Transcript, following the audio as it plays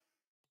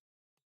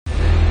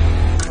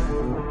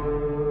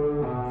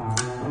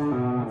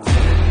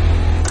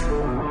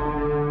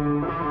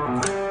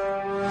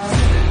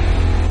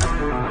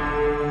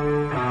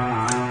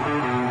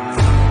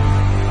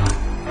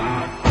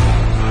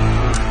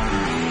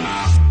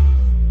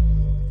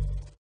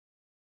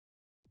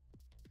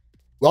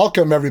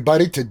Welcome,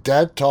 everybody, to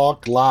Dead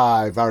Talk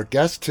Live. Our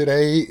guest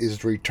today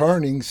is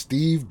returning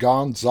Steve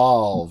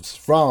Gonsalves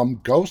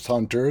from Ghost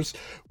Hunters,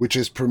 which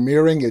is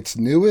premiering its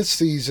newest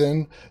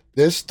season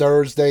this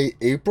Thursday,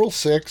 April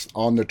 6th,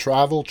 on the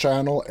Travel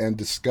Channel and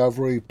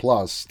Discovery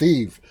Plus.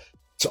 Steve,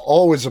 it's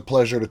always a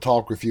pleasure to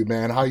talk with you,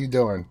 man. How you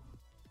doing?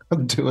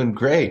 I'm doing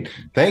great.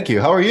 Thank you.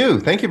 How are you?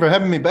 Thank you for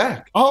having me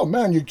back. Oh,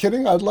 man, you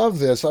kidding? I love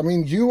this. I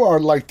mean, you are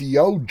like the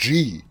OG.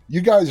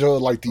 You guys are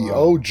like the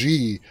Oh,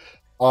 OG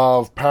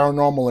of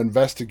paranormal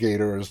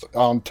investigators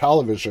on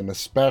television,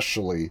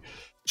 especially.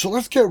 So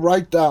let's get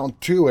right down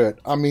to it.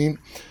 I mean,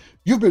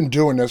 you've been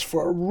doing this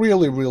for a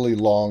really, really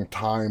long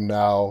time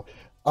now.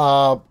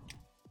 Uh,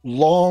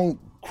 Long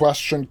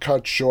question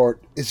cut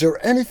short. Is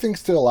there anything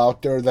still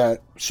out there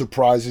that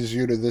surprises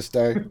you to this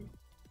day?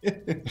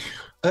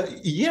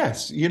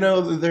 yes,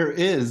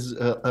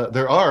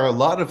 there are a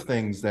lot of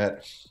things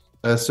that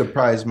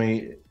surprise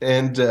me,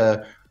 and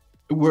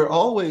we're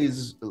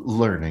always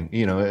learning.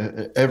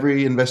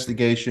 Every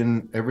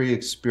investigation, every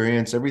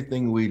experience,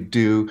 everything we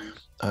do,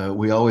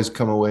 we always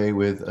come away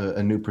with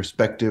a new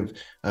perspective,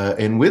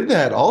 and with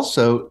that,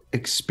 also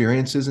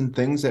experiences and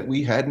things that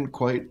we hadn't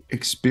quite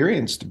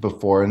experienced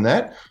before, and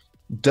that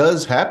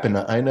does happen.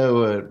 I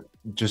know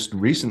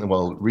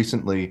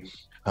recently,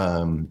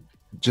 um,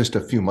 just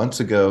a few months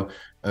ago,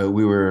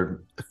 we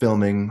were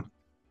filming,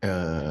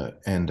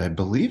 and I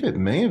believe it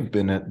may have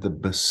been at the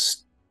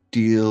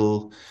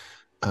Bastille,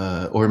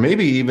 or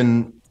maybe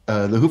even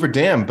the Hoover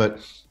Dam, but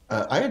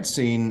I had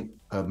seen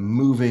a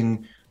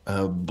moving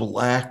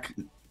black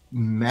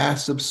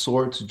mass of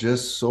sorts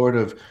just sort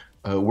of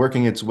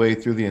working its way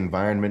through the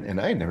environment,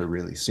 and I had never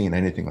really seen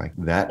anything like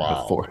that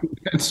Wow. before.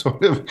 It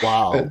sort of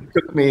Wow.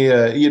 took me,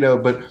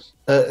 but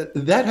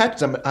that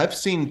happens. I've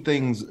seen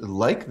things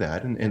like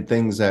that, and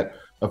things that,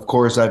 of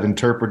course, I've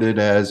interpreted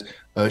as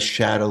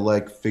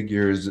shadow-like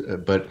figures,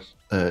 but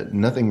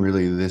nothing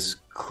really this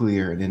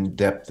clear and in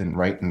depth and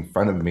right in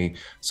front of me.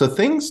 So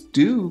things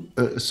do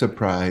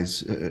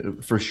surprise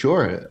for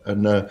sure.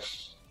 And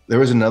there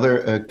was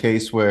another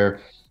case where,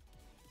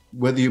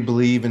 whether you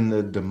believe in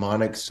the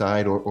demonic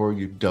side or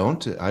you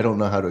don't, I don't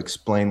know how to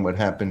explain what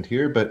happened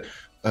here, but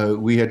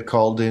we had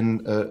called in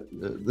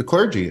the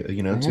clergy,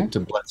 Hmm. to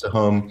bless a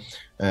home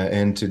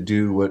and to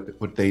do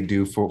what they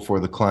do for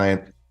the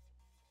client.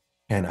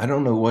 And I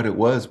don't know what it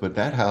was, but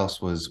that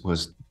house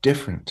was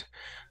different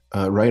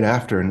right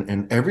after,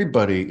 and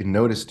everybody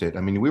noticed it.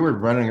 I mean, we were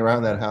running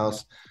around that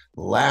house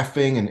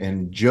laughing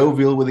and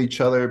jovial with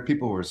each other.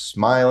 People were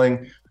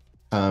smiling.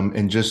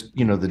 And just,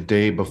 the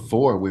day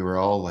before, we were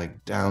all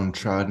like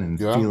downtrodden and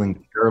Yeah.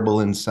 feeling terrible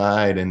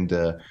inside. And,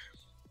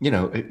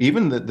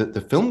 even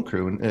the film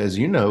crew, and as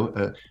you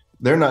know,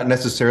 they're not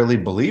necessarily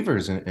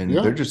believers, and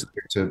Yeah. they're just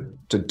there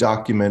to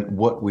document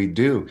what we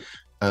do.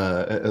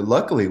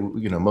 Luckily,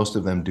 most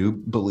of them do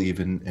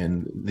believe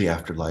in the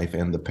afterlife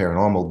and the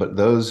paranormal, but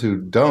those who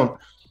don't,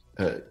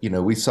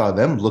 we saw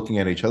them looking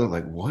at each other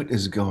like, what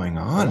is going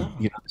on?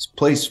 Yeah. This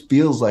place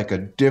feels like a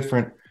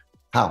different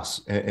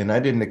house, and I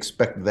didn't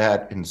expect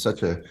that in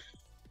such a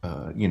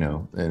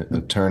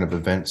turn of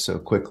events so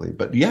quickly.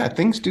 But yeah,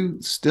 things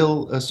do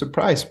still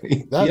surprise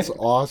me. Yeah. That's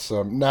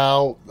awesome.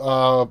 Now,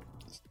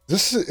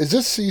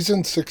 this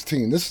season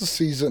 16. This is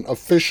season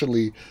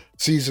officially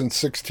season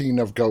 16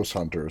 of Ghost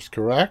Hunters,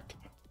 correct?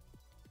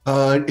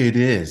 It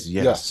is,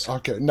 Yes. yes.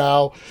 Okay.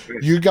 Now,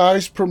 you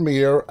guys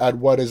premiere at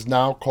what is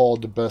now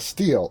called the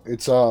Bastille.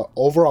 It's a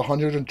over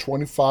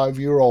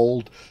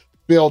 125-year-old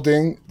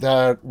building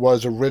that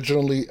was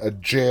originally a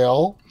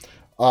jail.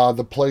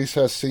 The place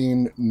has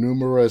seen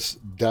numerous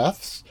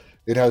deaths.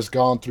 It has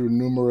gone through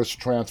numerous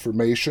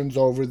transformations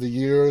over the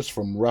years,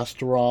 from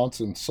restaurants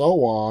and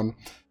so on.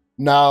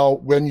 Now,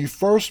 when you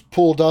first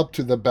pulled up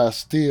to the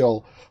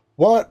Bastille,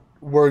 what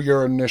were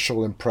your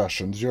initial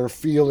impressions, your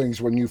feelings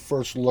when you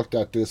first looked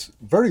at this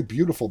very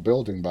beautiful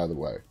building, by the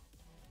way?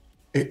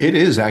 It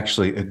is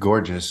actually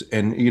gorgeous.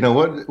 And you know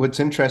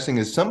what's interesting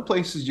is some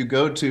places you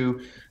go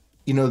to,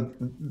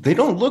 they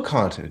don't look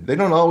haunted. They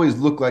don't always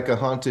look like a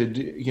haunted,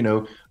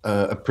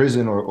 a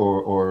prison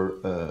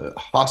or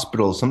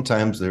hospital.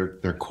 Sometimes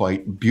they're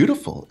quite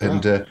beautiful.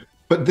 Yeah.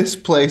 But this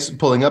place,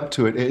 pulling up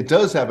to it, it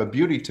does have a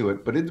beauty to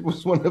it. But it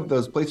was one of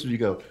those places you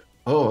go,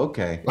 oh,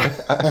 okay.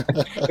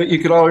 But you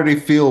can already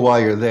feel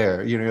while you're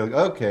there. You're like,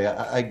 okay,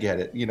 I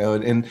get it.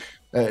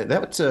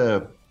 That's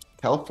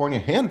California,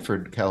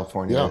 Hanford,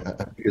 California,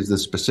 Yeah. is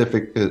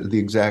the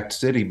exact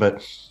city,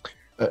 but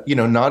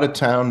not a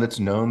town that's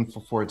known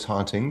for its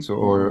hauntings, Hmm.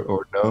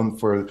 or known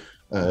for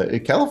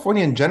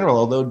California in general,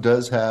 although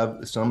does have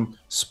some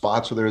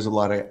spots where there's a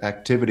lot of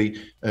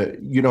activity.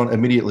 You don't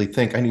immediately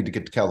think I need to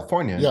get to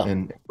California Yeah.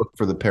 and look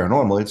for the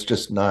paranormal. It's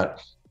just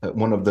not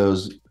one of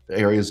those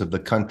areas of the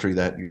country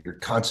that you're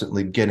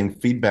constantly getting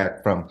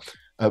feedback from.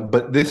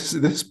 But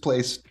this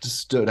place just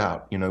stood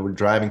out. We're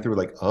driving through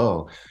like,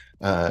 oh,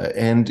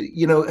 and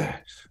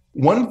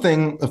one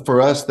thing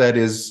for us that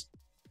is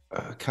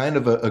kind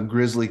of a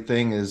grisly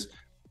thing is,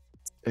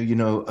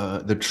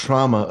 the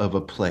trauma of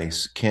a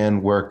place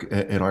can work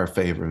in our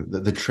favor.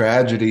 The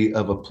tragedy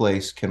of a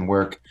place can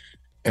work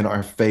in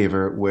our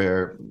favor,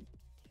 where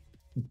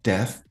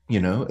death,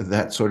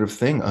 that sort of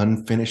thing,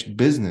 unfinished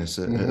business,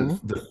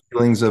 Mm-hmm. the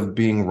feelings of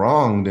being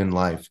wronged in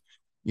life,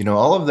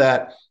 all of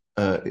that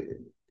uh,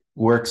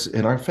 works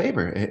in our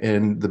favor.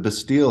 And the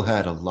Bastille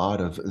had a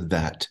lot of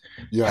that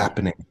Yeah.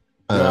 happening.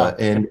 Yeah.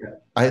 And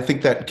I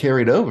think that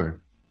carried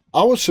over.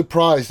 I was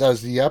surprised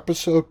as the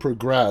episode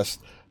progressed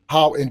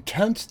how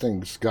intense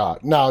things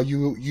got. Now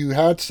you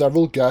had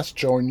several guests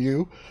join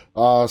you,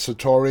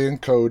 Satori and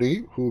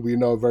Cody, who we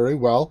know very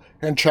well,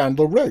 and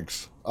Chandler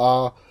Riggs,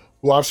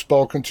 who I've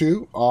spoken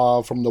to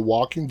from The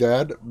Walking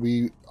Dead.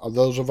 We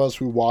those of us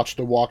who watched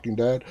The Walking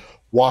Dead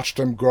watched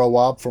him grow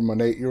up from an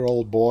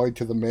 8-year-old boy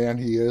to the man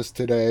he is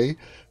today.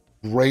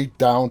 Great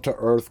down to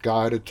earth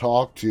guy to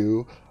talk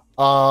to.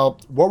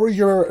 What were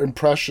your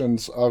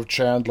impressions of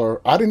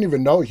Chandler? I didn't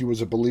even know he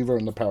was a believer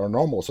in the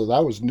paranormal, so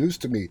that was news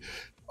to me.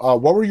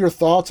 What were your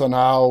thoughts on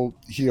how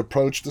he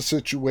approached the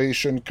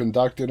situation,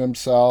 conducted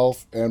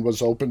himself, and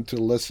was open to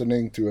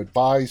listening to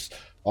advice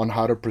on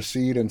how to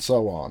proceed and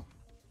so on?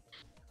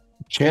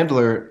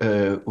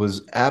 Chandler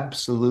was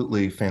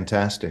absolutely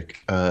fantastic.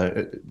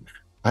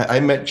 I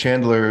met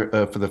Chandler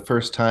for the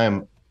first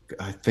time.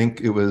 I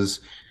think it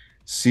was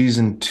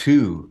season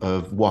 2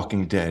 of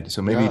Walking Dead.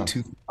 So maybe Yeah,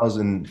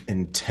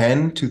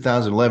 2010,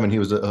 2011. He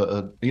was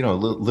a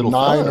little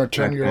nine fella or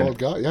ten back year then. old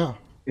guy. Yeah.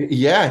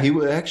 Yeah, he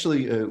was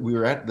actually. We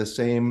were at the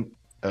same.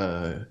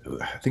 I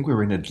think we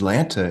were in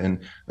Atlanta, and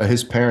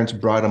his parents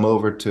brought him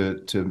over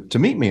to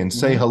meet me and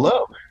say Mm-hmm.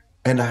 hello.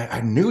 And I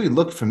knew he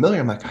looked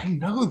familiar. I'm like, I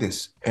know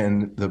this.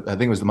 And I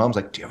think it was the mom's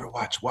like, do you ever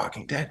watch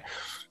Walking Dead?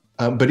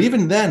 But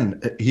even then,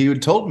 he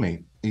had told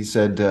me. He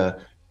said,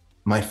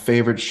 my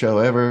favorite show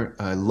ever.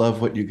 I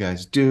love what you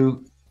guys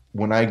do.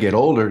 When I get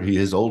older, he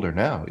is older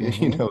now.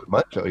 Mm-hmm.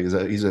 Much so.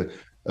 He's a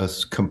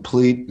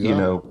complete,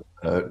 Yeah.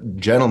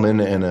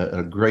 gentleman and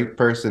a great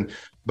person.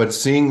 But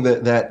seeing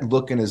that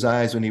look in his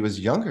eyes when he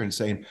was younger and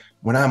saying,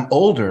 "When I'm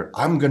older,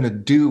 I'm gonna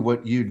do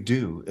what you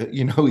do."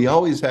 He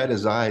always had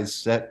his eyes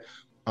set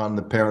on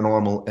the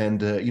paranormal,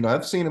 and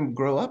I've seen him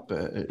grow up,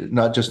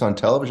 not just on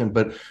television,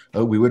 but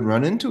we would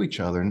run into each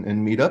other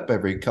and meet up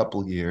every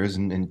couple years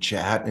and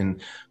chat,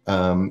 and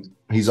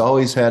he's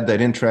always had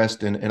that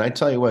interest, and I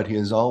tell you what, he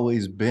has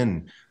always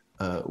been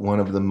one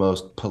of the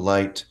most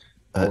polite,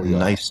 Oh yeah.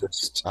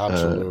 nicest. I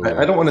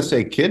Absolutely. don't want to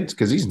say kids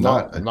because he's No,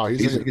 not a no,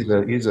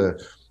 kid. He's a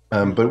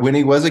but when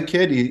he was a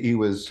kid, he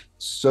was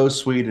so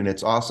sweet, and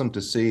it's awesome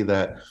to see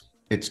that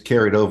it's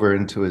carried over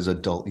into his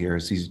adult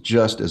years. He's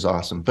just as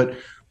awesome. But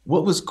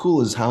what was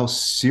cool is how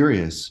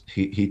serious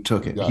he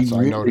took it. He yes, I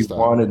really noticed that.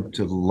 wanted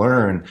to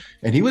learn,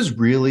 and he was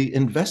really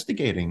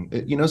investigating.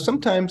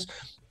 Sometimes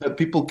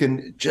people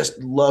can just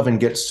love and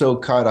get so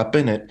caught up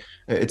in it.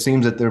 It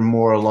seems that they're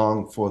more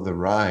along for the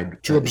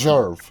ride. To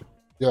observe.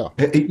 Yeah.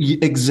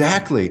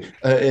 Exactly.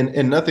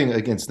 And nothing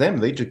against them.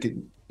 They just get,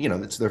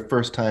 it's their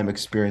first time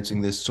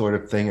experiencing this sort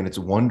of thing, and it's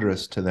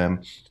wondrous to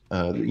them,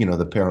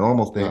 the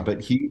paranormal thing. Yeah.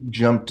 But he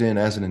jumped in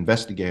as an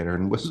investigator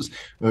and was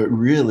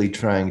really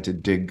trying to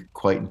dig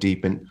quite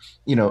deep. And,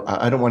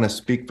 I don't want to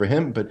speak for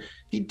him, but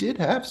he did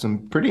have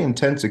some pretty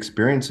intense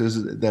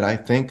experiences that I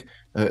think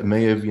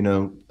may have,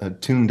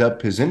 tuned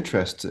up his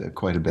interest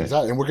quite a bit.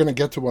 Exactly, and we're going to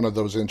get to one of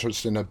those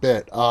interests in a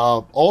bit.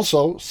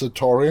 Also,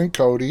 Satori and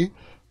Cody.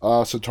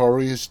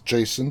 Satori is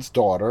Jason's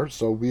daughter,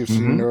 so we've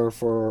seen Hmm. her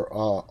for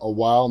a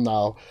while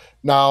now.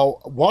 Now,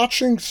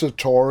 watching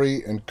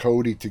Satori and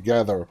Cody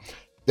together,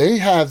 they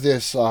have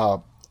this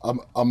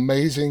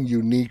amazing,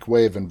 unique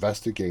way of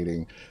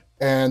investigating,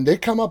 and they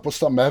come up with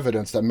some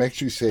evidence that makes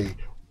you say,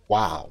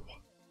 "Wow,"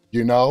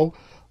 you know.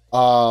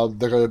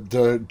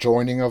 The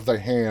joining of the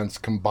hands,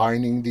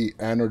 combining the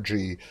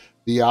energy,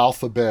 the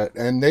alphabet,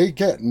 and they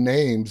get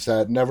names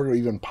that never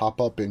even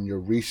pop up in your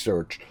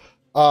research.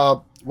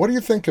 What do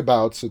you think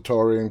about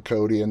Satori and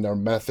Cody and their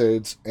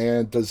methods?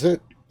 And does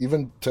it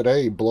even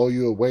today blow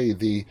you away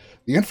the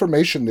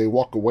information they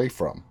walk away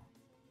from?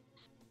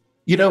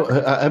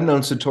 I've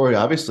known Satori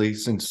obviously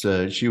since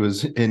she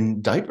was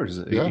in diapers.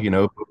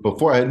 Yeah,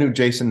 Before I knew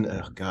Jason.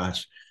 Oh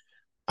gosh,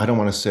 I don't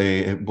want to say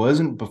it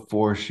wasn't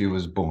before she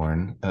was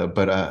born,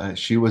 but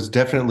she was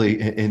definitely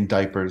in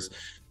diapers.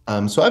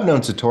 So I've known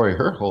Satori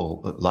her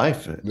whole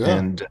life, yeah,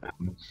 and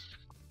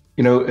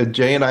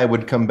Jay and I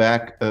would come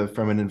back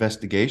from an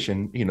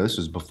investigation. This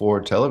was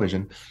before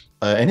television,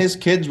 and his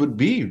kids would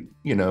be,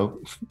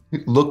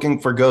 looking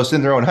for ghosts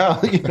in their own house.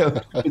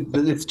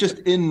 It's just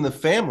in the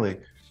family,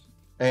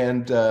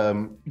 and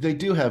they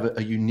do have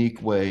a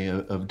unique way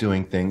of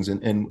doing things,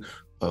 and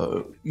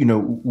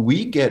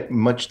we get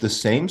much the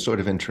same sort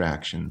of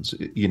interactions,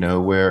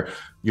 where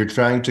you're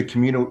trying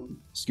to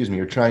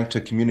you're trying to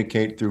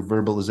communicate through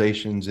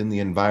verbalizations in the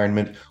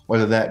environment,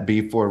 whether that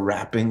be for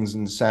wrappings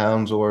and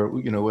sounds, or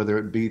whether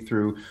it be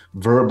through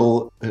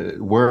verbal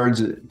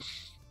words.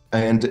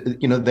 And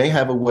they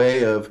have a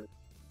way of,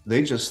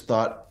 they just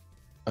thought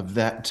of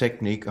that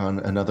technique on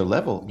another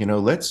level.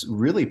 Let's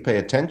really pay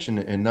attention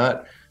and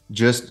not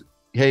just,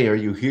 hey, are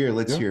you here?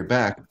 Let's yeah. hear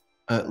back.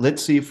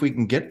 let's see if we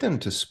can get them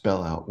to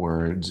spell out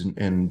words.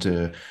 And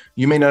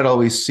you may not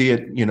always see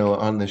it,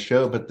 on the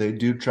show, but they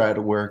do try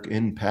to work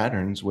in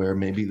patterns where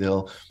maybe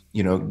they'll,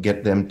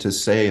 get them to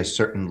say a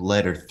certain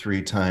letter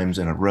 3 times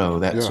in a row,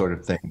 that Yeah. sort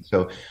of thing.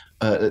 So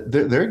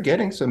they're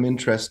getting some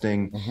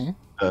interesting Hmm.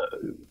 uh,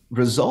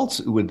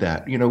 results with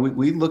that.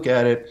 We look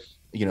at it,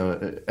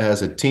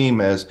 as a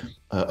team, as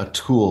a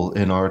tool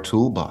in our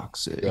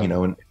toolbox, Yeah.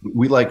 and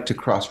we like to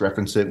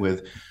cross-reference it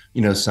with,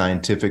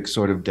 scientific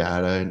sort of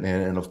data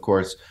and of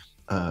course,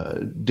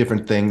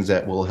 different things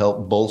that will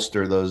help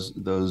bolster those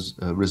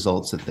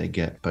results that they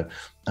get. But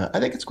I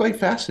think it's quite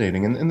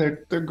fascinating, and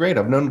they're great.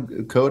 I've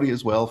known Cody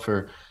as well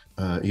for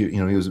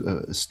he was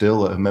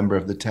still a member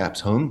of the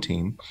TAPS home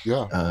team.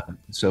 Yeah. Uh,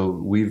 so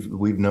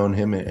we've known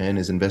him and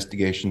his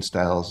investigation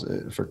styles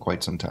for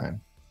quite some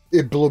time.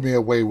 It blew me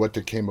away what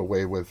they came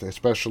away with,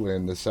 especially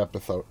in this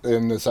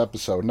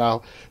episode.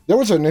 Now, there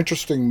was an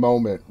interesting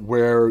moment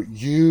where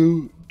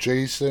you,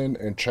 Jason,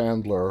 and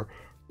Chandler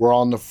were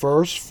on the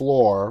first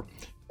floor,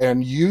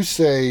 and you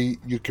say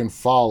you can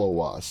follow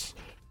us,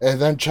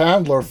 and then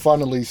Chandler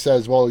funnily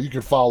says, "Well, you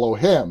can follow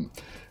him."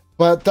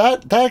 But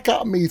that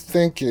got me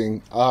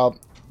thinking.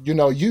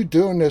 You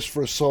doing this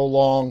for so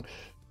long,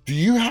 do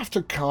you have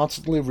to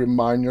constantly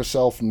remind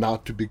yourself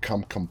not to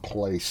become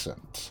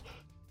complacent?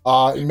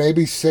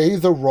 Maybe say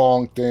the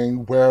wrong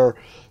thing where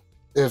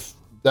if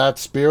that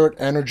spirit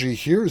energy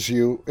hears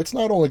you, it's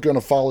not only going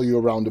to follow you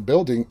around the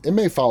building, it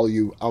may follow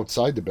you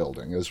outside the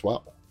building as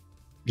well.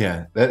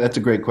 Yeah, that's a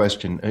great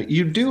question.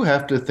 You do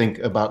have to think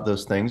about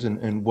those things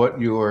and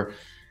what you're,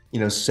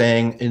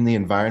 saying in the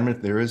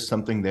environment. There is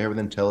something there with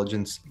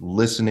intelligence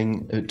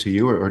listening to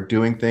you, or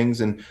doing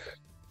things. And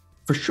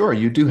for sure,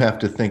 you do have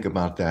to think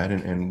about that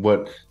and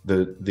what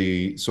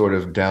the sort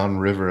of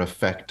downriver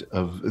effect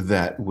of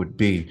that would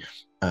be.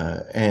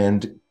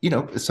 And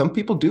some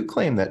people do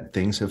claim that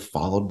things have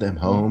followed them Mm.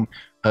 home.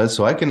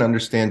 So I can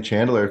understand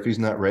Chandler if he's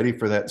not ready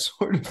for that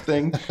sort of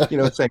thing.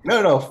 Saying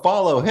no, no,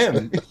 follow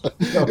him.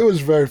 It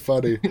was very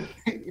funny.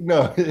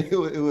 No,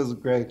 it was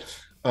great.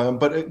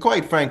 But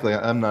quite frankly,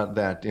 I'm not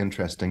that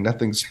interesting.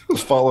 Nothing's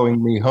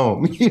following me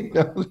home.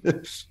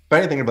 If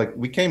anything, I'm like,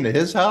 we came to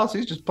his house.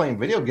 He's just playing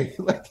video games.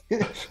 Like,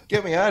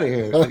 get me out of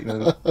here.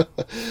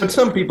 But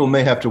some people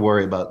may have to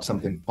worry about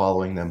something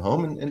following them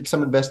home, and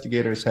some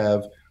investigators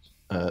have,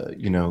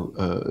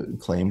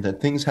 claimed that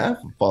things have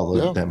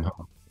followed Yeah, them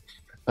home.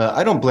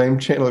 I don't blame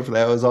Chandler for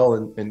that. It was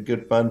all in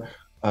good fun.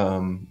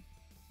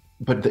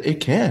 But it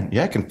can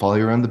follow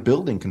you around the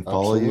building, can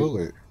follow you.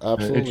 absolutely. It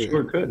Absolutely.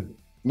 sure could.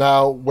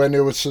 Now, when it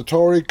was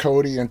Satori,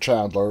 Cody, and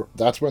Chandler,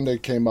 that's when they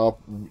came up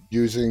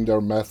using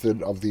their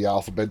method of the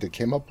alphabet. They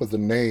came up with a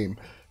name.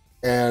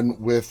 And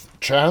with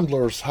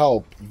Chandler's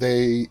help,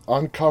 they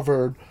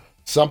uncovered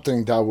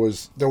something there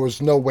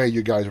was no way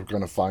you guys were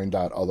going to find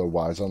that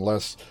otherwise,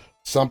 unless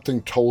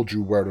something told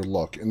you where to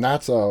look. And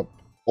that's a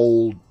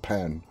old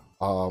pen,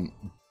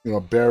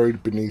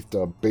 buried beneath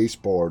the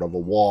baseboard of a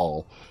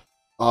wall.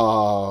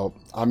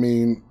 I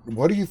mean,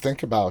 what do you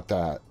think about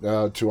that?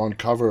 To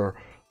uncover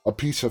a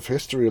piece of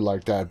history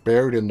like that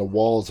buried in the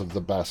walls of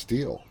the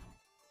Bastille.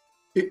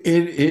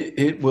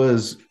 It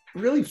was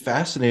really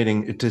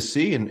fascinating to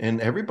see, and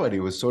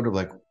everybody was sort of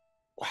like,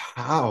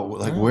 wow,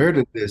 like Yeah, where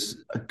did this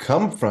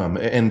come from?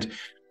 And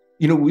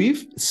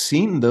we've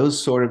seen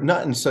those sort of,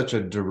 not in such a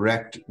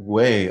direct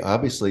way,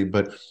 obviously,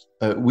 but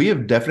we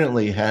have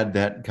definitely had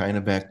that kind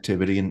of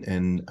activity,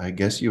 and I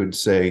guess you would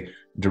say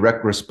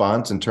direct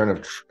response in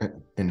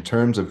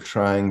terms of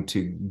trying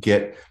to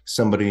get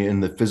somebody in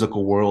the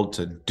physical world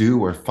to do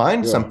or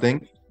find yeah,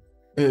 something.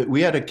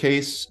 We had a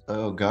case,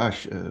 oh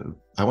gosh,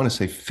 I want to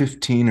say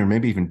 15 or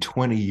maybe even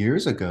 20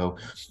 years ago,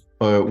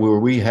 where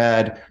we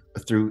had,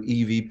 through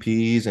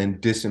EVPs and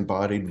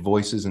disembodied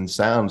voices and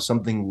sounds,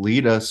 something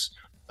lead us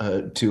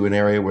to an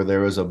area where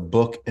there was a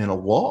book in a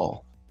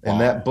wall. And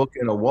that wow, book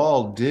in a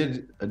wall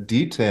did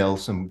detail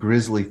some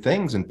grisly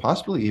things and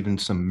possibly even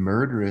some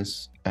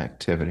murderous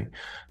activity.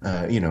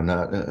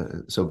 Not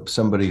so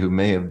somebody who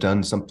may have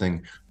done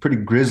something pretty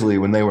grisly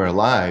when they were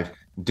alive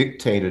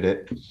dictated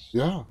it,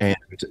 yeah, and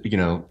you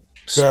know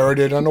buried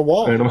it on the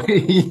wall.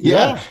 yeah,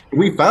 Yeah,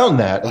 we found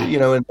that,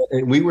 uh,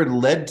 and we were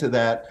led to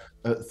that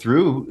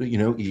through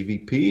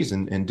EVPs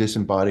and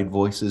disembodied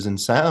voices and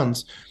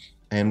sounds,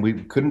 and we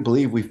couldn't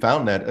believe we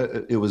found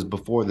that. It was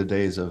before the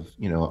days of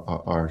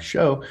our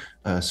show,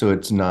 so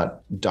it's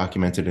not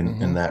documented in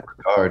hmm that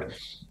regard.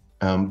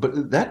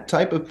 But that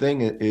type of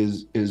thing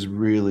is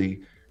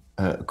really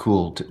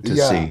cool to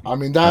yeah. see. I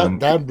mean Um,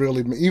 that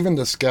really even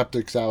the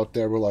skeptics out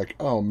there were like,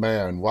 oh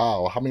man,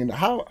 wow. I mean,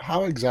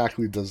 how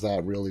exactly does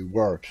that really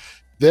work?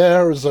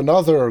 There is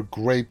another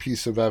great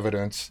piece of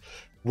evidence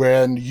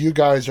when you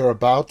guys are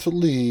about to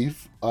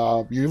leave.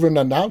 You're even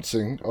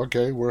announcing,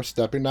 okay, we're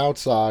stepping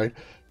outside.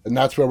 And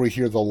that's where we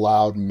hear the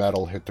loud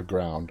metal hit the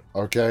ground.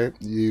 Okay,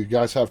 you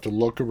guys have to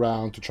look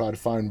around to try to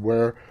find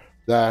where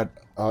that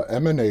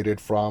emanated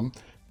from,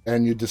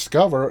 and you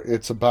discover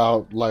it's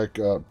about like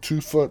a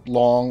 2 foot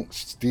long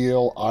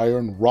steel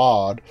iron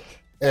rod.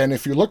 And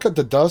if you look at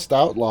the dust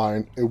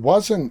outline, it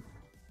wasn't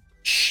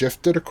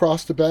shifted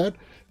across the bed.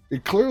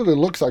 It clearly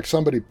looks like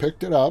somebody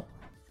picked it up,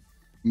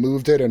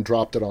 moved it, and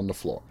dropped it on the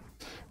floor.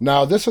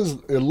 Now,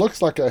 it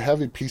looks like a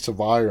heavy piece of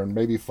iron,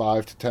 maybe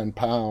 5 to 10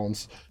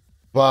 pounds,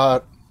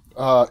 but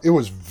it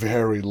was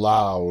very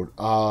loud.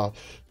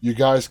 You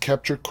guys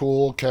kept your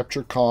cool, kept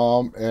your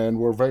calm, and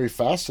were very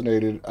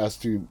fascinated as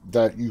to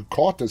that you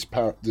caught this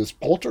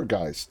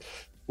poltergeist.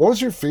 What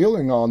was your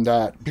feeling on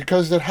that?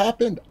 Because it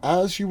happened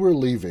as you were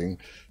leaving.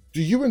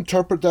 Do you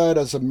interpret that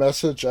as a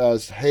message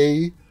as,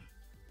 hey,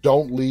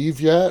 don't leave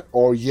yet,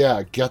 or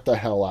yeah, get the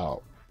hell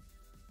out?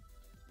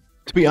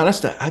 To be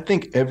honest, I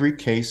think every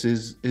case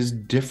is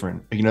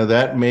different.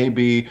 That may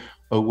be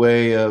a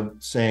way of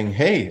saying,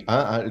 "Hey,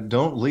 I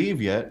don't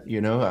leave yet." I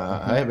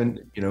Hmm. haven't,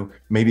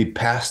 maybe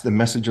passed the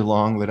message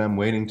along that I'm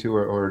waiting to,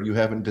 or you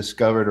haven't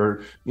discovered,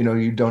 or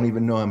you don't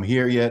even know I'm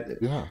here yet.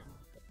 Yeah.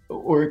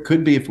 Or it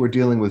could be if we're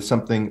dealing with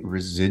something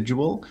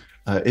residual,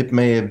 it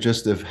may have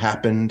just have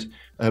happened.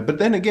 But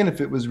then again, if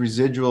it was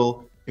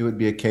residual, it would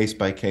be a case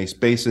by case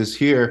basis.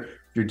 Here,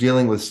 you're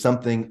dealing with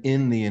something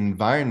in the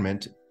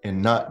environment and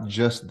not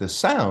just the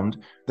sound,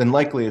 then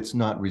likely it's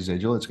not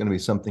residual. It's going to be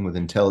something with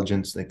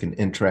intelligence that can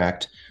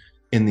interact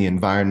in the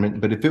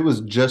environment. But if it was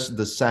just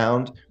the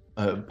sound,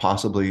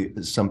 possibly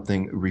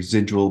something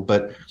residual.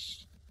 But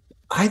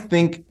I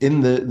think in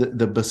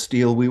the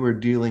Bastille, we were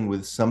dealing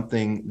with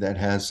something that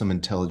has some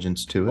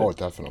intelligence to Oh, it,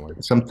 definitely.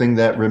 something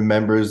that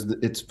remembers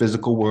its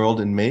physical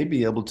world and may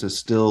be able to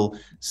still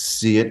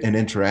see it and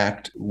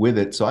interact with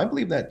it. So I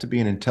believe that to be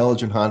an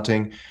intelligent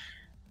haunting.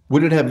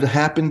 Would it have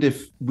happened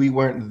if we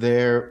weren't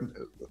there?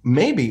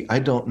 Maybe, I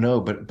don't know,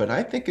 but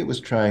I think it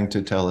was trying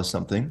to tell us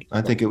something.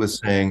 I think it was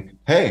saying,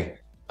 "Hey,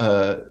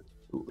 uh,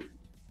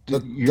 The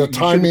you shouldn't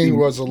timing be."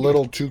 was a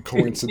little too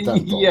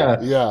coincidental.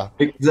 Yeah, Yeah.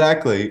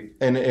 exactly.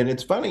 And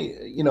it's funny,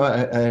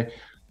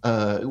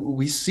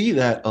 we see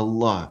that a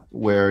lot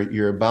where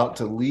you're about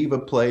to leave a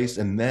place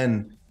and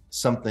then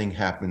something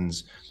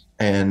happens,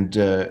 and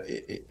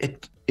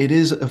it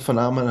is a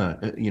phenomena.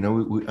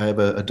 I have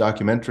a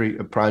documentary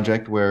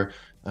project where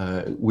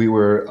we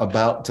were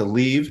about to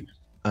leave,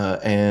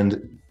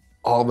 and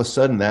all of a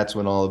sudden, that's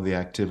when all of the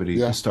activity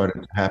Yeah.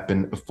 started to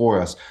happen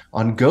for us.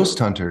 On Ghost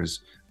Hunters,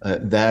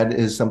 that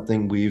is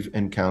something we've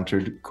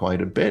encountered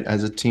quite a bit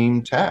as a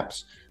team.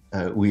 Taps,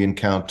 we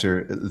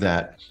encounter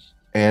that,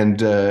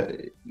 and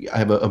I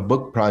have a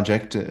book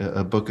project,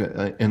 a book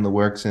in the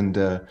works,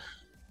 and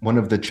one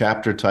of the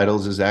chapter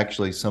titles is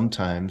actually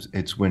 "Sometimes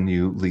It's When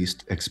You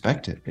Least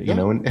Expect It." Yeah.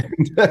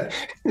 And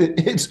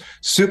it's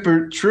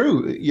super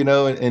true.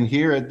 And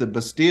here at the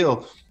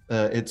Bastille,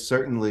 it's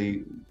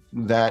certainly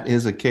that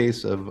is a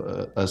case of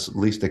us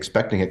least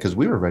expecting it because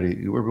we were ready.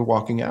 We were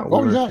walking out. We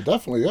Oh, were, yeah,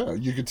 definitely. Yeah.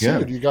 You could see yeah.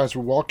 it. You guys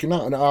were walking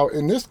out. Now,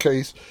 in this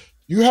case,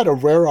 you had a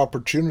rare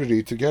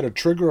opportunity to get a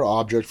trigger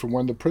object from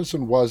when the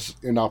prison was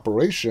in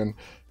operation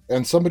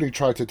and somebody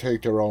tried to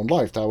take their own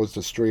life. That was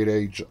the straight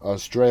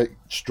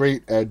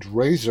edge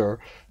razor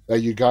that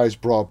you guys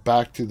brought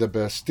back to the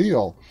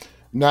Bastille.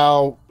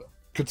 Now,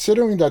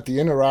 considering that the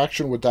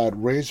interaction with that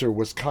razor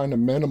was kind of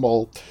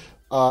minimal,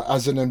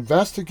 as an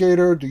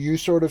investigator, do you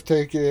sort of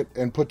take it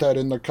and put that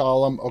in the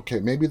column? Okay,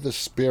 maybe the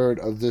spirit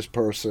of this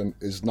person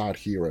is not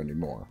here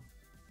anymore.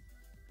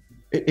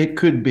 It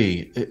could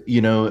be.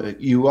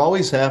 You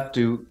always have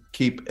to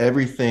keep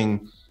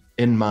everything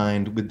in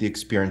mind with the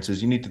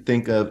experiences. You need to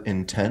think of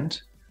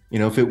intent.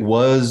 If it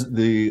was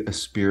the a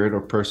spirit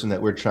or person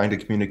that we're trying to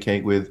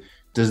communicate with,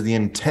 does the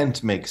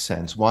intent make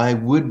sense? Why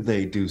would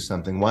they do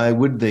something? Why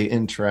would they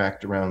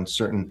interact around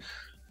certain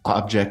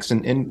objects?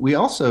 And we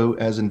also,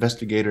 as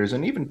investigators,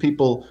 and even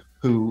people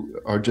who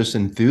are just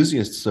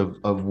enthusiasts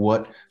of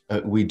what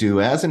we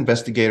do as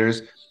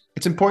investigators,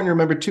 it's important to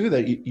remember too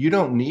that you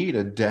don't need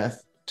a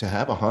death to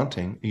have a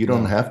haunting. You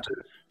don't No, have to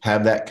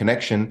have that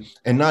connection,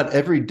 and not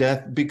every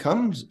death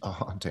becomes a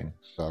haunting.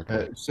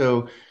 exactly.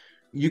 So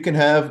you can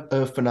have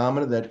a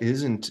phenomena that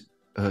isn't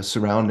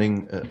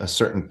surrounding a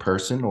certain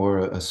person or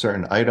a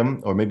certain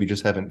item, or maybe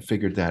just haven't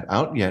figured that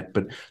out yet.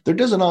 But there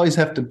doesn't always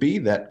have to be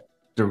that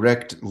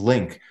direct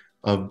link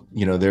of,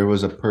 there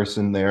was a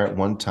person there at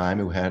one time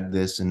who had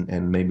this,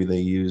 and maybe they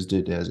used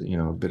it as,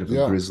 a bit of a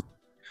Yeah, grisly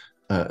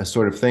a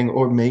sort of thing,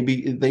 or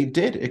maybe they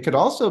did. It could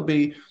also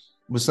be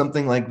with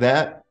something like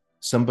that,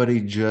 somebody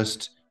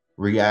just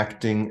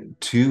reacting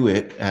to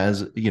it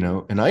as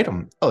an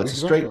item. Oh, it's a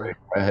straight exactly. razor.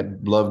 I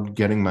had loved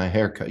getting my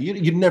hair cut.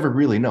 You'd never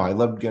really know. I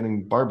loved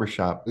getting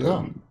barbershop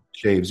Yeah,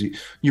 shaves.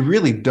 You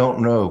really don't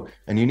know,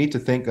 and you need to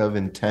think of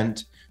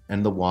intent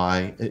and the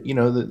why.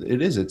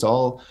 It's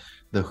all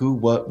the who,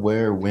 what,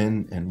 where,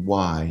 when, and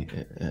why.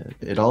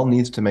 It all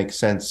needs to make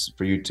sense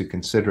for you to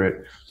consider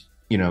it.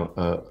 You know,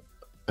 uh,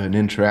 an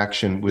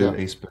interaction with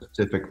yeah. a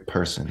specific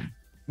person.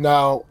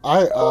 Now,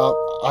 I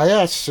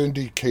asked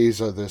Cindy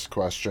Keza this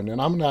question,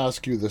 and I'm going to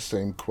ask you the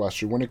same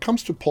question. When it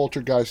comes to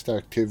poltergeist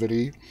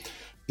activity,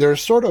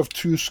 there's sort of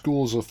two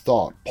schools of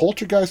thought.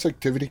 Poltergeist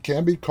activity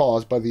can be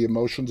caused by the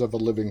emotions of a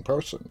living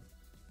person.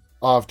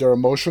 If their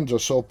emotions are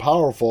so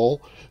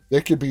powerful,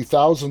 they could be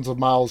thousands of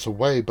miles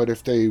away, but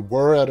if they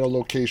were at a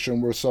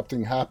location where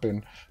something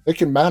happened, they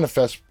can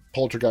manifest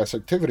poltergeist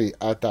activity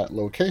at that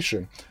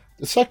location.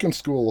 The second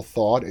school of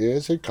thought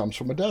is it comes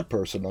from a dead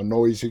person, a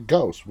noisy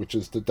ghost, which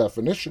is the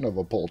definition of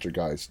a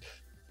poltergeist.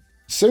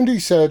 Cindy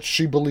said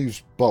she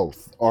believes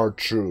both are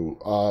true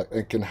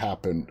and can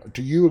happen.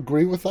 Do you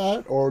agree with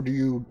that, or do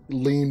you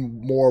lean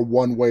more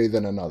one way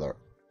than another?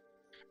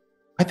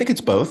 I think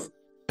it's both.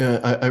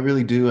 I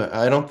really do.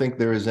 I don't think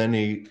there is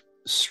any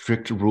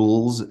strict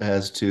rules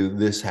as to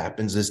this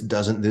happens, this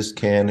doesn't, this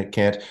can, it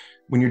can't.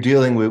 When you're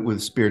dealing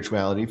with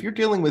spirituality, if you're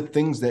dealing with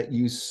things that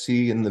you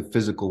see in the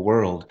physical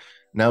world,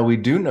 now we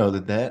do know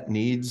that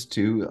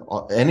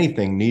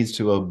anything needs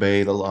to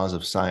obey the laws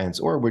of science,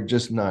 or we're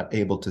just not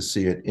able to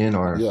see it in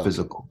our Yeah.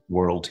 physical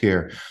world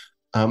here.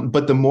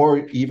 But the more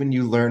even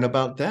you learn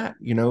about that,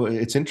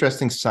 it's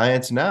interesting.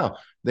 Science now,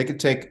 they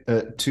could take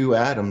two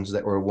atoms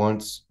that were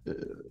once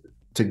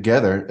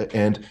together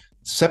and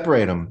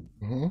separate them,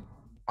 Hmm.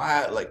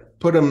 like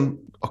put them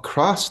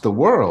across the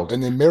world.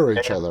 And they mirror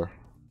each other.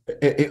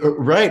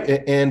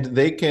 Right. And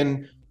they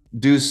can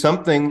do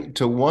something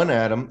to one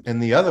atom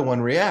and the other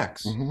one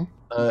reacts. Hmm.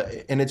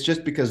 And it's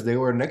just because they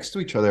were next to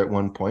each other at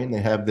one point. And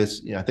they have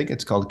this, I think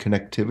it's called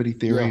connectivity Yeah.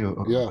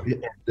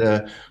 theory.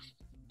 Yeah.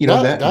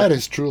 And, That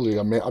is truly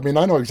amazing. I mean,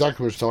 I know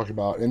exactly what you're talking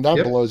about, and that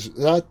yep. blows.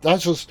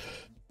 That's just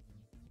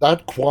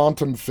that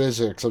quantum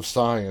physics of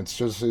science.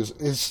 Just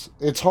is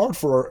it's hard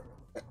for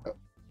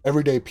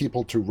everyday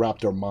people to wrap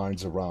their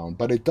minds around,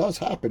 but it does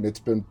happen. It's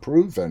been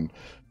proven.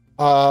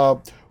 Uh,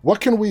 what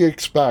can we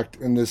expect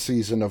in this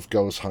season of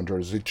Ghost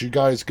Hunters? Did you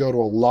guys go to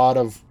a lot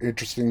of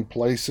interesting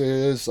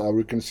places?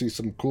 We can see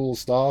some cool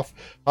stuff.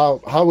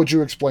 How would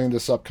you explain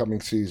this upcoming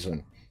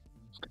season?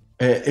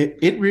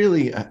 It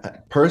really,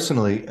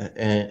 personally,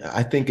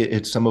 I think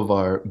it's some of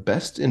our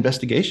best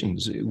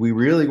investigations. We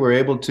really were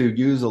able to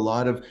use a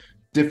lot of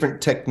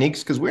different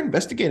techniques because we're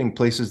investigating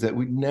places that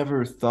we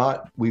never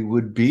thought we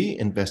would be Mhm.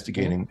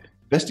 investigating.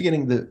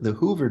 Investigating the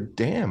Hoover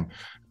Dam.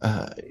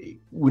 Uh,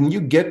 when you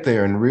get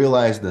there and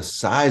realize the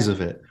size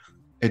of it,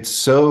 it's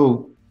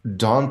so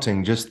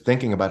daunting just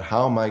thinking about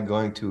how am I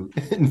going to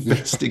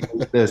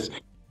investigate this.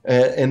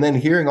 And then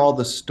hearing all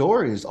the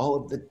stories, all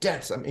of the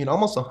deaths. I mean,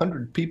 almost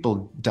 100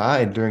 people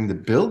died during the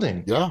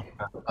building, Yeah.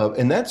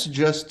 and that's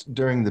just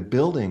during the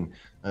building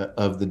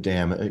of the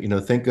dam.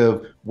 Think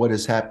of what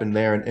has happened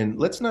there, and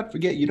let's not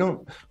forget, you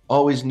don't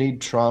always need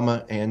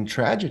trauma and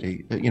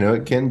tragedy.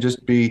 It can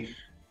just be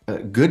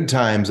good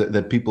times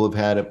that people have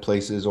had at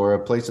places, or a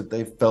place that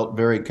they felt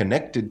very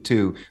connected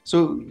to.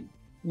 So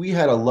we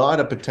had a lot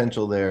of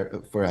potential there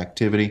for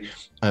activity.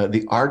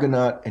 The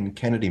Argonaut and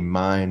Kennedy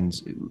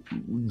mines,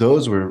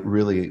 those were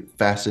really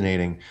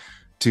fascinating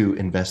to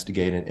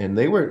investigate. And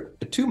they were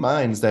two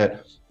mines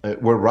that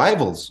were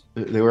rivals.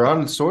 They were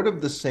on sort of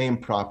the same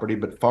property,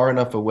 but far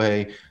enough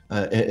away.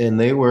 And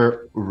they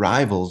were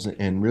rivals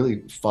and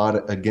really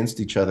fought against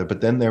each other.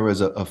 But then there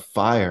was a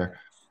fire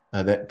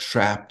that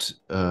trapped,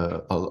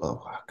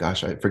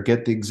 gosh, I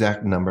forget the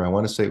exact number. I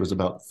want to say it was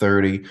about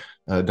 30.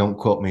 Don't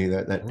quote me,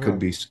 that could Yeah.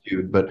 be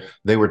skewed, but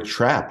they were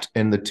trapped.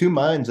 And the two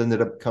mines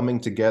ended up coming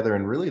together,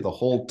 and really the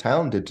whole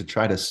town did to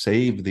try to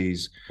save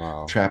these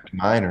Wow. trapped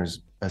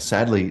miners.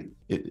 Sadly,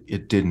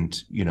 it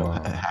didn't,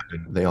 Wow.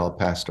 happen. They all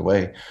passed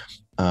away.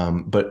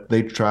 But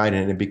they tried,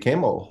 and it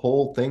became a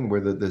whole thing where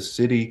the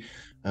city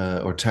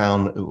or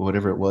town,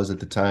 whatever it was at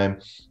the time,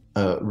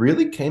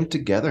 really came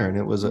together, and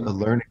it was a Mhm.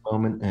 learning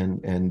moment,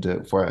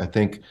 and for I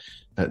think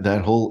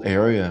that whole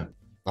area,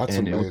 That's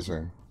and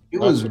amazing. it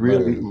That's was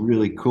really amazing.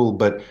 really cool.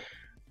 But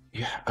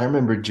yeah, I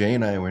remember Jay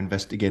and I were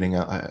investigating.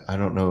 I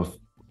don't know if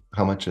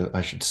how much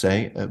I should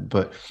say,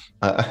 but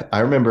I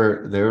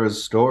remember there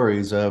was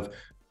stories of,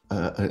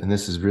 and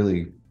this is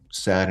really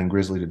sad and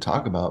grisly to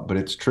talk about, but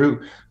it's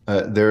true.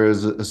 There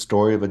is a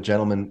story of a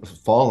gentleman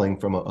falling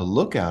from a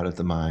lookout at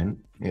the mine.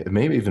 It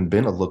may have even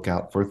been a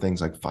lookout for things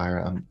like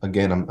fire.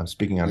 Again, I'm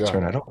speaking out of Yeah.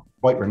 turn. I don't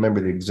quite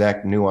remember the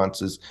exact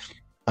nuances.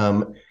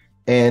 Um,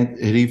 and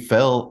he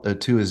fell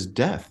to his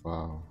death.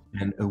 Wow.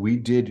 And we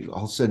did,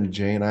 all of a sudden,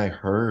 Jay and I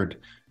heard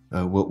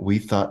what we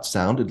thought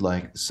sounded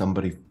like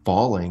somebody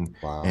falling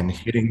and Wow.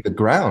 hitting the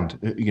ground,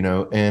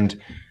 and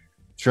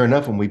sure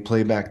enough, when we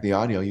play back the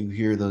audio, you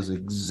hear those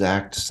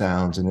exact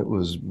sounds. And it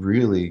was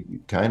really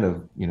kind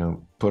of,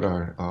 put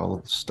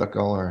stuck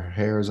all our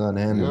hairs on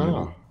end. And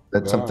Yeah.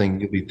 that's Yeah. something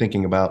you'll be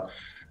thinking about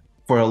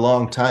for a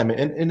long time.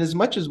 And as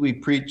much as we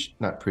preach,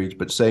 not preach,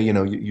 but say,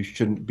 you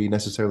shouldn't be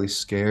necessarily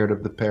scared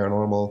of the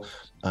paranormal.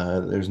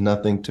 There's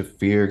nothing to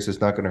fear because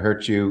it's not going to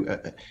hurt you.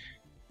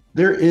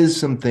 There is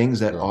some things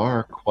that Yeah.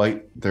 are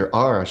quite, there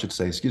are, I should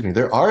say, excuse me,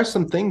 there are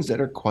some things that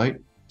are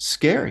quite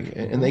scary,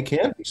 and Hmm. they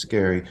can be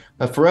scary.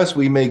 For us,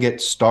 we may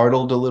get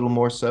startled a little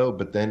more so,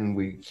 but then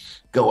we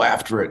go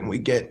after it and we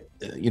get,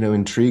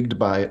 intrigued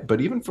by it.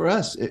 But even for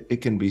us, it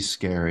can be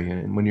scary.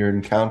 And when you're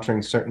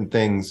encountering certain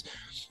things,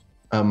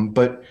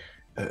 but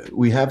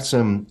we have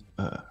some,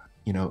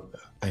 you know,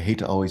 I hate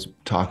to always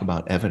talk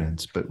about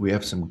evidence, but we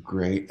have some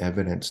great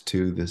evidence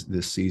too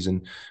this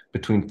season.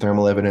 Between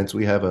thermal evidence,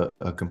 we have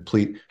a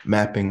complete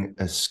mapping,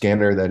 a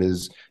scanner that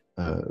is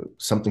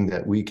something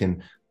that we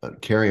can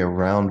carry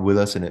around with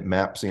us, and it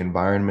maps the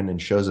environment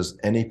and shows us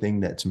anything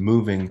that's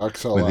moving within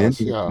XLS,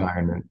 the yeah.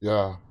 environment.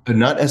 Yeah.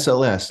 Not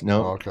SLS,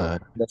 no, Okay.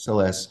 not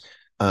SLS.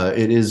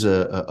 It is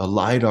a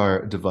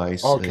LiDAR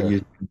device Okay.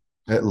 using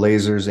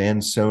lasers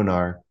and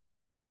sonar,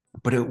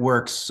 but it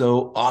works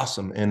so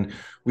awesome. And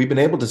we've been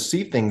able to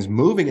see things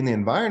moving in the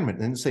environment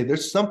and say,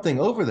 there's something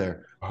over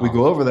there. We Wow.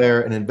 go over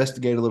there and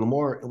investigate a little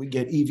more, and we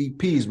get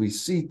EVPs, we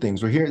see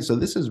things, we're here. So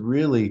this has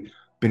really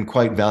been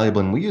quite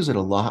valuable, and we use it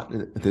a lot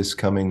this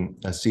coming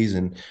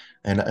season.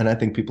 And I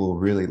think people will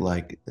really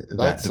like That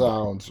that device.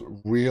 sounds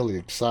really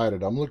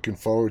excited. I'm looking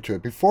forward to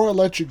it. Before I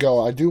let you go,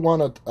 I do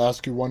want to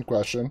ask you one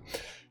question.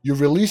 You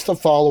released a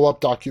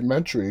follow-up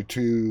documentary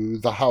to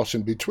The House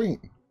in Between.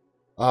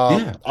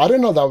 Yeah. I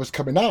didn't know that was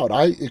coming out.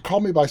 It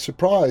caught me by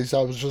surprise.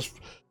 I was just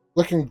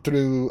looking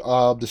through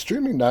the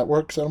streaming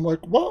networks, and I'm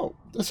like, "Whoa,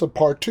 this is a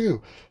part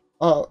two."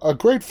 A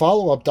great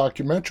follow-up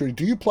documentary.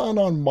 Do you plan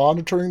on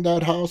monitoring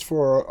that house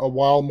for a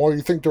while more?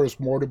 You think there's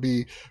more to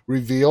be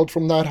revealed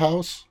from that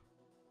house?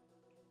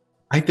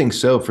 I think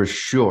so for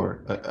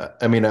sure.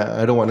 I mean,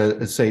 I don't want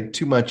to say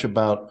too much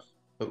about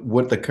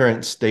what the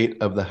current state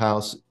of the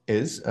house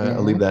is.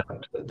 I'll leave Mm-hmm. that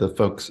up to the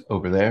folks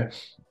over there.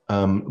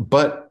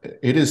 But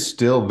it is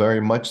still very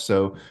much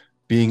so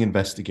being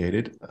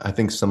investigated. I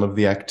think some of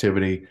the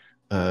activity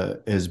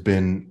has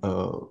been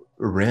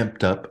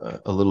ramped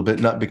up a little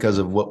bit, not because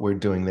of what we're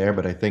doing there,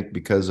 but I think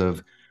because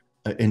of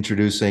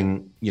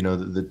introducing,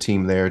 the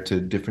team there to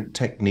different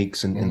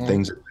techniques and Mm-hmm.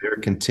 things that they're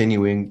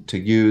continuing to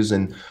use.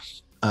 And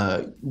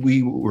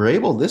we were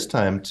able this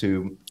time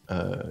to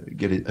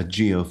get a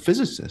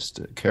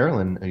geophysicist,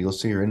 Carolyn. You'll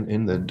see her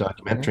in the Mm-hmm.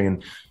 documentary.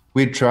 And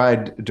we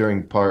tried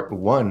during part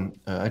one.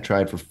 I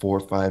tried for 4,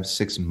 5,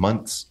 6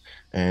 months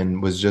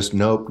and was just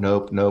nope,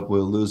 nope, nope.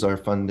 We'll lose our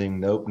funding.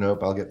 Nope,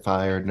 nope. I'll get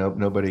fired. Nope,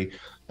 nobody.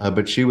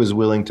 But she was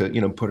willing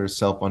to, put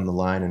herself on the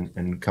line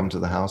and come to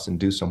the house and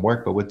do some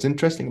work. But what's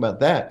interesting about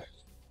that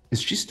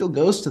is she still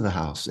goes to the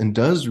house and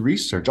does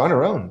research on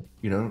her own,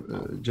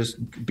 just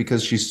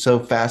because she's so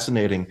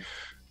fascinating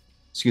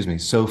excuse me,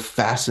 so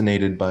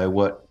fascinated by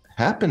what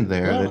happened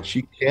there Yeah. that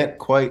she can't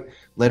quite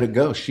let it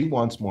go. She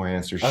wants more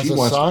answers. As She a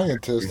wants to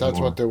scientist, learn that's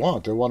what more. they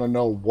want. They want to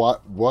know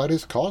what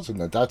is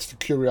causing it. That's the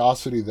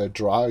curiosity that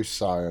drives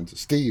science.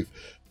 Steve,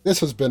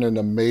 this has been an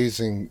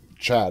amazing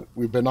chat.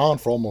 We've been on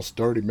for almost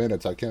 30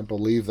 minutes. I can't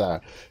believe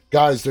that.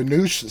 Guys, the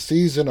new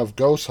season of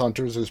Ghost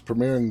Hunters is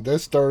premiering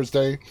this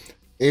Thursday,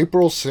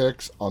 April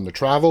 6th on the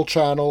Travel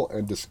Channel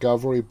and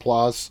Discovery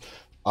Plus.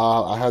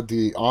 I had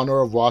the honor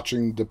of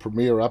watching the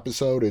premiere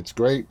episode. It's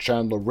great.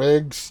 Chandler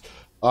Riggs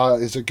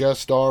is a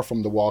guest star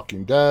from The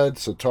Walking Dead.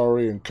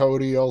 Satori and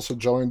Cody also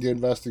joined the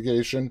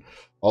investigation,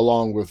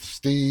 along with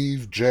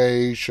Steve,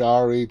 Jay,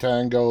 Shari,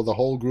 Tango. The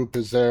whole group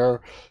is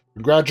there.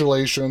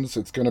 Congratulations.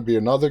 It's going to be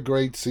another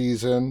great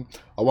season.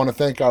 I want to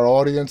thank our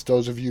audience,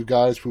 those of you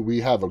guys who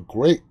we have a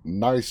great,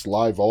 nice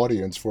live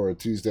audience for a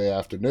Tuesday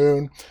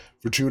afternoon,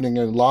 for tuning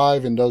in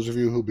live, and those of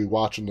you who'll be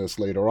watching this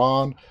later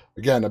on.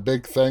 Again, a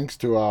big thanks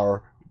to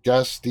our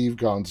guest, Steve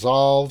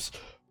Gonsalves.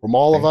 From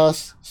all of Thank you.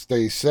 us,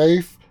 stay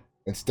safe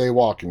and stay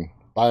walking.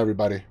 Bye,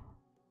 everybody.